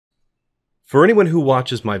For anyone who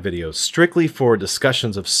watches my videos strictly for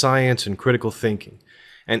discussions of science and critical thinking,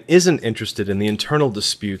 and isn't interested in the internal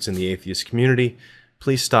disputes in the atheist community,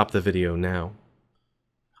 please stop the video now.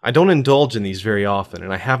 I don't indulge in these very often,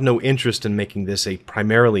 and I have no interest in making this a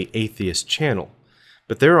primarily atheist channel,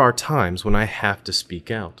 but there are times when I have to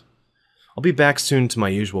speak out. I'll be back soon to my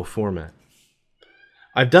usual format.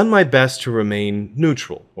 I've done my best to remain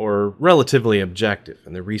neutral, or relatively objective,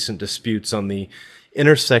 in the recent disputes on the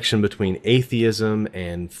intersection between atheism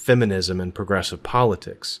and feminism and progressive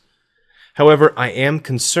politics. However, I am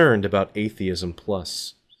concerned about Atheism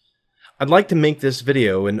Plus. I'd like to make this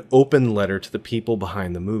video an open letter to the people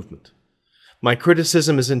behind the movement. My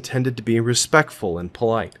criticism is intended to be respectful and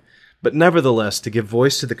polite, but nevertheless to give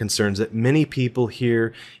voice to the concerns that many people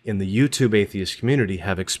here in the YouTube atheist community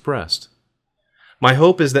have expressed. My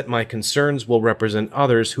hope is that my concerns will represent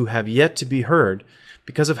others who have yet to be heard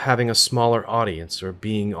because of having a smaller audience or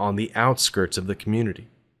being on the outskirts of the community.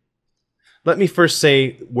 Let me first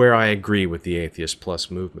say where I agree with the Atheist Plus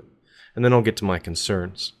movement, and then I'll get to my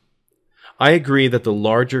concerns. I agree that the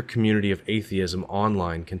larger community of atheism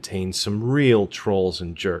online contains some real trolls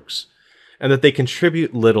and jerks, and that they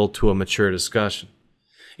contribute little to a mature discussion.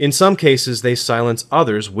 In some cases, they silence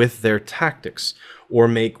others with their tactics, or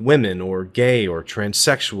make women or gay or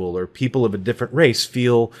transsexual or people of a different race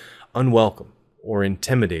feel unwelcome or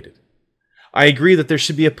intimidated. I agree that there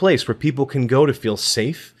should be a place where people can go to feel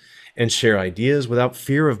safe and share ideas without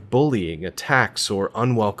fear of bullying, attacks, or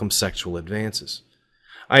unwelcome sexual advances.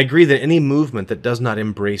 I agree that any movement that does not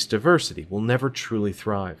embrace diversity will never truly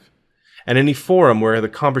thrive, and any forum where the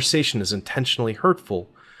conversation is intentionally hurtful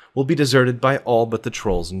will be deserted by all but the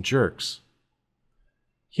trolls and jerks.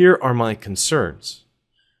 Here are my concerns.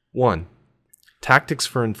 1. Tactics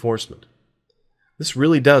for enforcement. This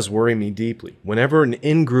really does worry me deeply. Whenever an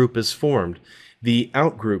in-group is formed, the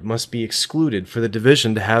out-group must be excluded for the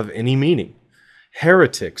division to have any meaning.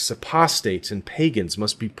 Heretics, apostates, and pagans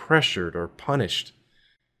must be pressured or punished.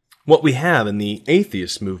 What we have in the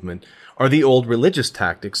atheist movement are the old religious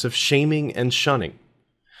tactics of shaming and shunning.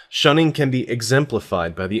 Shunning can be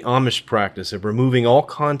exemplified by the Amish practice of removing all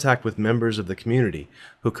contact with members of the community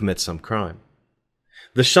who commit some crime.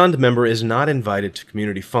 The shunned member is not invited to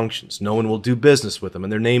community functions, no one will do business with them,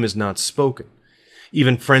 and their name is not spoken.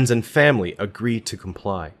 Even friends and family agree to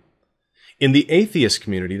comply. In the atheist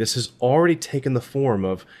community, this has already taken the form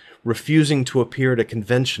of refusing to appear at a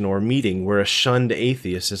convention or meeting where a shunned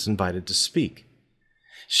atheist is invited to speak.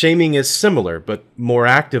 Shaming is similar, but more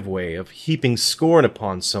active way of heaping scorn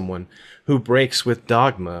upon someone who breaks with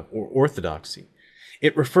dogma or orthodoxy.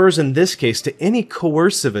 It refers in this case to any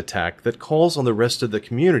coercive attack that calls on the rest of the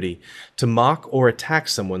community to mock or attack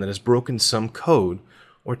someone that has broken some code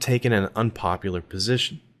or taken an unpopular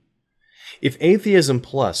position. If Atheism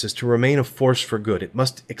Plus is to remain a force for good, it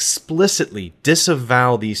must explicitly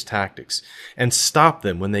disavow these tactics and stop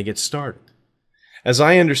them when they get started. As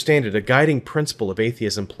I understand it, a guiding principle of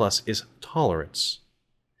Atheism Plus is tolerance.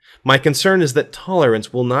 My concern is that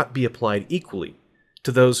tolerance will not be applied equally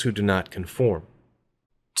to those who do not conform.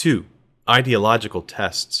 2. Ideological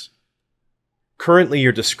tests. Currently,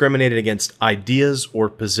 you're discriminated against ideas or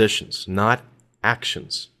positions, not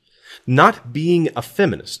actions. Not being a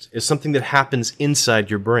feminist is something that happens inside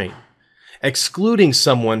your brain. Excluding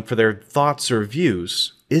someone for their thoughts or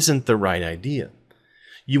views isn't the right idea.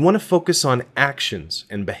 You want to focus on actions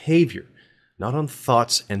and behavior, not on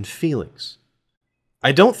thoughts and feelings.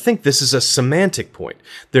 I don't think this is a semantic point.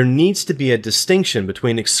 There needs to be a distinction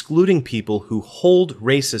between excluding people who hold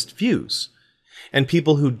racist views and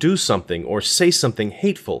people who do something or say something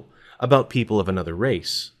hateful about people of another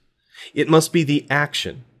race. It must be the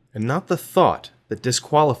action and not the thought that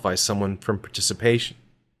disqualifies someone from participation.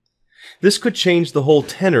 This could change the whole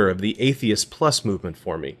tenor of the Atheist Plus movement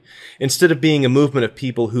for me. Instead of being a movement of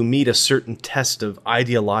people who meet a certain test of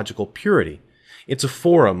ideological purity, it's a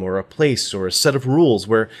forum or a place or a set of rules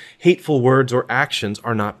where hateful words or actions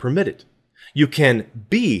are not permitted. You can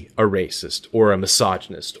be a racist or a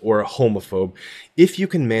misogynist or a homophobe if you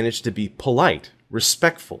can manage to be polite,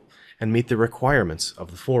 respectful, and meet the requirements of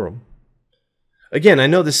the forum. Again, I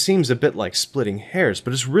know this seems a bit like splitting hairs,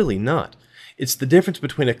 but it's really not. It's the difference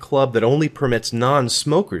between a club that only permits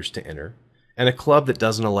non-smokers to enter and a club that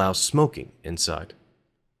doesn't allow smoking inside.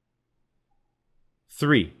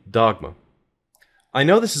 3. Dogma. I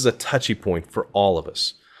know this is a touchy point for all of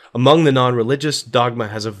us. Among the non-religious, dogma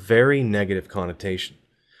has a very negative connotation.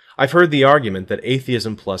 I've heard the argument that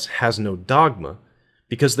Atheism Plus has no dogma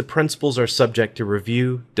because the principles are subject to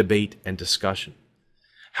review, debate, and discussion.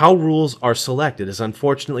 How rules are selected is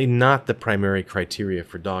unfortunately not the primary criteria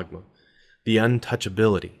for dogma. The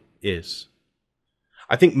untouchability is.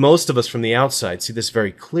 I think most of us from the outside see this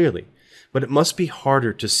very clearly, but it must be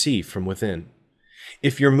harder to see from within.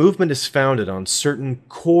 If your movement is founded on certain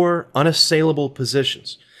core, unassailable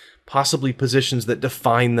positions, possibly positions that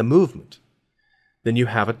define the movement, then you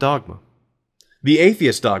have a dogma. The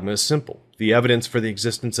atheist dogma is simple. The evidence for the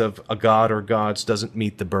existence of a god or gods doesn't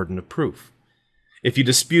meet the burden of proof. If you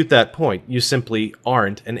dispute that point, you simply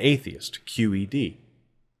aren't an atheist, QED.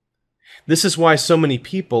 This is why so many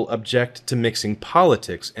people object to mixing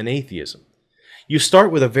politics and atheism. You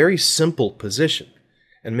start with a very simple position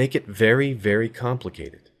and make it very, very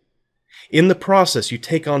complicated. In the process, you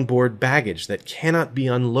take on board baggage that cannot be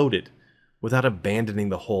unloaded without abandoning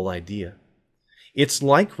the whole idea. It's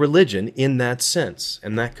like religion in that sense,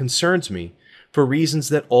 and that concerns me for reasons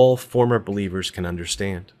that all former believers can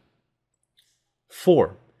understand.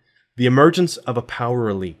 4. The emergence of a power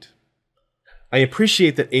elite. I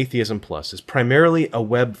appreciate that Atheism Plus is primarily a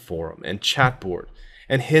web forum and chat board,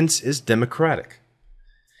 and hence is democratic.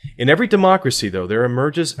 In every democracy, though, there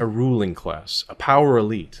emerges a ruling class, a power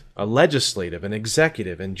elite, a legislative and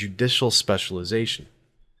executive and judicial specialization.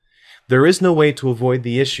 There is no way to avoid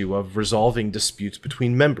the issue of resolving disputes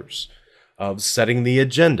between members, of setting the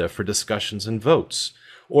agenda for discussions and votes,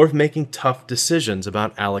 or of making tough decisions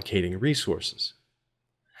about allocating resources.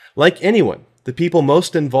 Like anyone, the people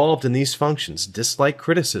most involved in these functions dislike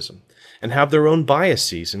criticism and have their own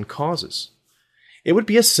biases and causes. It would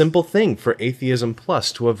be a simple thing for Atheism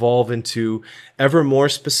Plus to evolve into ever more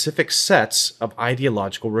specific sets of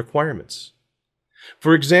ideological requirements.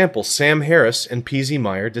 For example, Sam Harris and P.Z.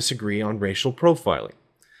 Meyer disagree on racial profiling.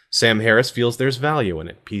 Sam Harris feels there's value in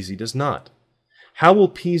it, P.Z. does not. How will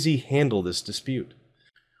P.Z. handle this dispute?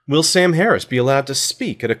 Will Sam Harris be allowed to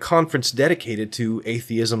speak at a conference dedicated to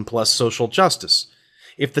Atheism Plus social justice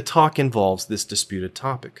if the talk involves this disputed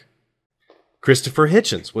topic? Christopher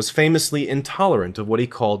Hitchens was famously intolerant of what he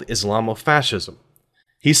called Islamofascism.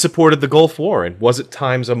 He supported the Gulf War and was at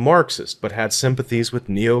times a Marxist, but had sympathies with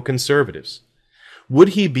neoconservatives. Would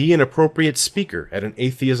he be an appropriate speaker at an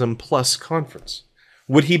Atheism Plus conference?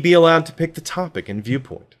 Would he be allowed to pick the topic and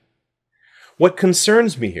viewpoint? What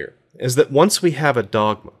concerns me here is that once we have a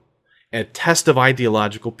dogma, a test of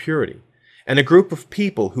ideological purity, and a group of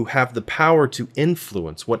people who have the power to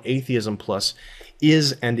influence what Atheism Plus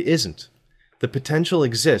is and isn't, the potential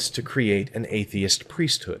exists to create an atheist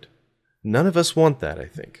priesthood. None of us want that, I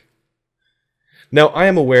think. Now, I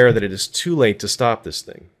am aware that it is too late to stop this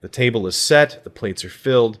thing. The table is set, the plates are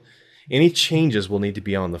filled, any changes will need to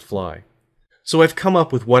be on the fly. So I've come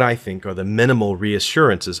up with what I think are the minimal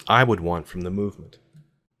reassurances I would want from the movement.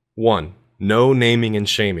 1. No naming and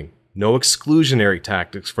shaming. No exclusionary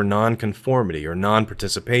tactics for non-conformity or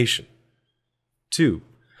non-participation. 2.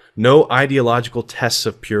 No ideological tests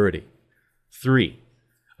of purity. 3.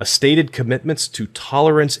 A stated commitments to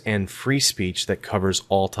tolerance and free speech that covers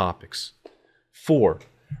all topics. 4.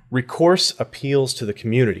 Recourse appeals to the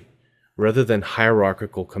community rather than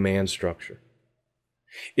hierarchical command structure.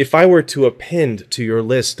 If I were to append to your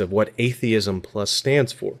list of what Atheism Plus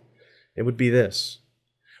stands for, it would be this.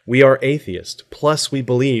 We are atheist, plus we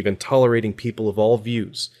believe in tolerating people of all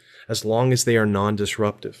views, as long as they are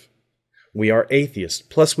non-disruptive. We are atheist,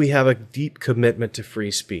 plus we have a deep commitment to free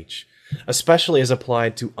speech, especially as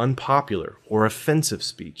applied to unpopular or offensive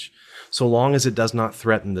speech, so long as it does not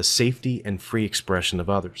threaten the safety and free expression of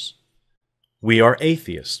others. We are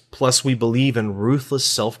atheists, plus we believe in ruthless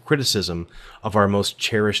self-criticism of our most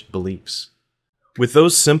cherished beliefs. With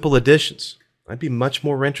those simple additions, I'd be much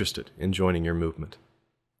more interested in joining your movement.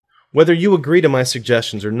 Whether you agree to my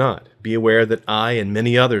suggestions or not, be aware that I and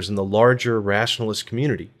many others in the larger rationalist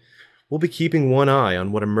community will be keeping one eye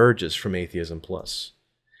on what emerges from Atheism Plus.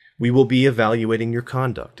 We will be evaluating your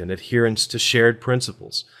conduct and adherence to shared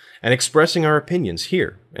principles and expressing our opinions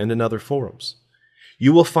here and in other forums.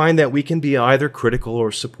 You will find that we can be either critical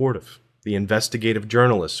or supportive, the investigative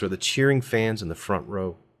journalists or the cheering fans in the front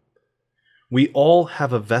row. We all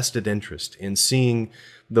have a vested interest in seeing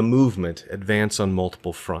the movement advance on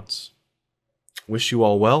multiple fronts. Wish you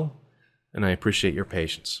all well, and I appreciate your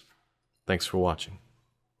patience. Thanks for watching.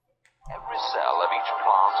 Every cell of each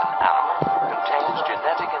plant and animal contains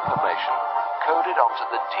genetic information coded onto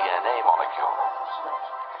the DNA molecules.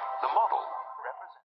 The model